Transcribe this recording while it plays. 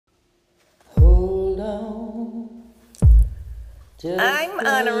I'm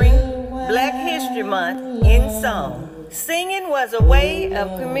honoring Black History Month in song. Singing was a way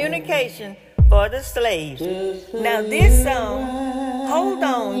of communication for the slaves. Now this song, Hold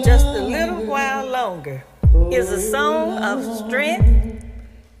On Just a Little While Longer, is a song of strength,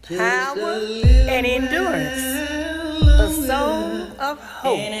 power, and endurance. A song of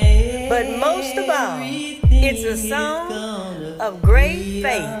hope. But most of all, it's a song of great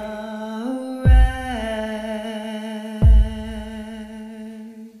faith.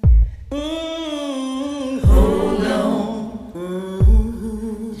 Hold on,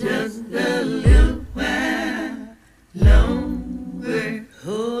 just a little while longer.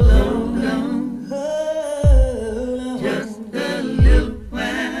 Hold on, just a little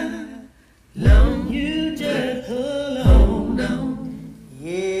while longer. You just hold on,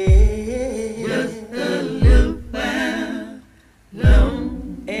 yeah, just a little while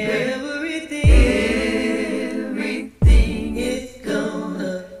longer. Everything is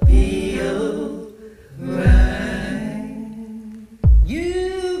gonna be alright.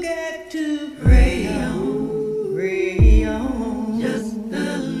 You got to pray on, just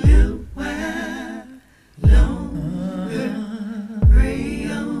a little while longer. Pray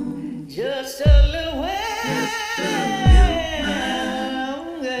on, just a little while, just a little while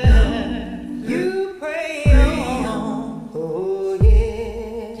longer. You pray on, oh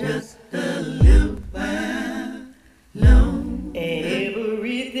yeah, just a little while longer.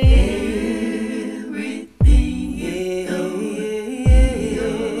 Everything is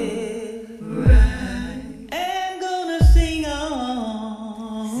right. I'm gonna sing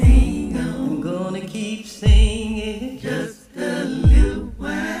on, I'm gonna keep singing just a little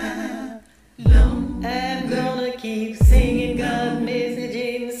while longer. I'm gonna keep singing God's message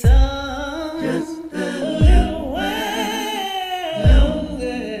in song just a little while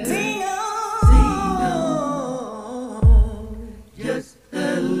longer. Sing on, just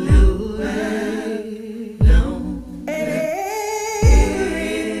a little while longer.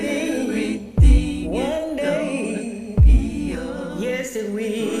 Everything one day be yours. Yes, it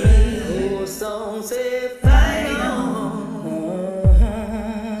will. Oh, song said, fight on,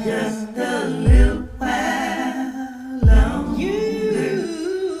 just a little while longer.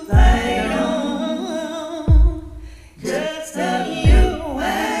 You fight on, just a little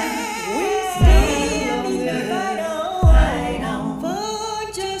while. We still need to fight on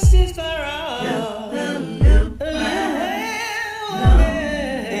for justice for all. Just a little while longer.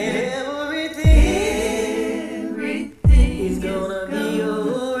 Everything is gonna be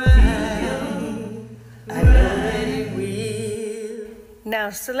alright. I know that it will. Now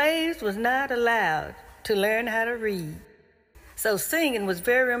slaves was not allowed to learn how to read, so singing was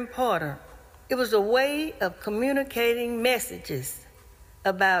very important. It was a way of communicating messages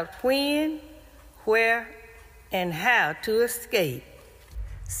about when, where, and how to escape.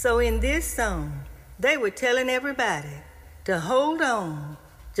 So in this song, they were telling everybody to hold on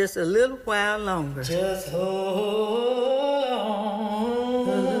just a little while longer. Just hold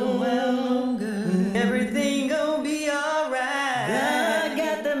on.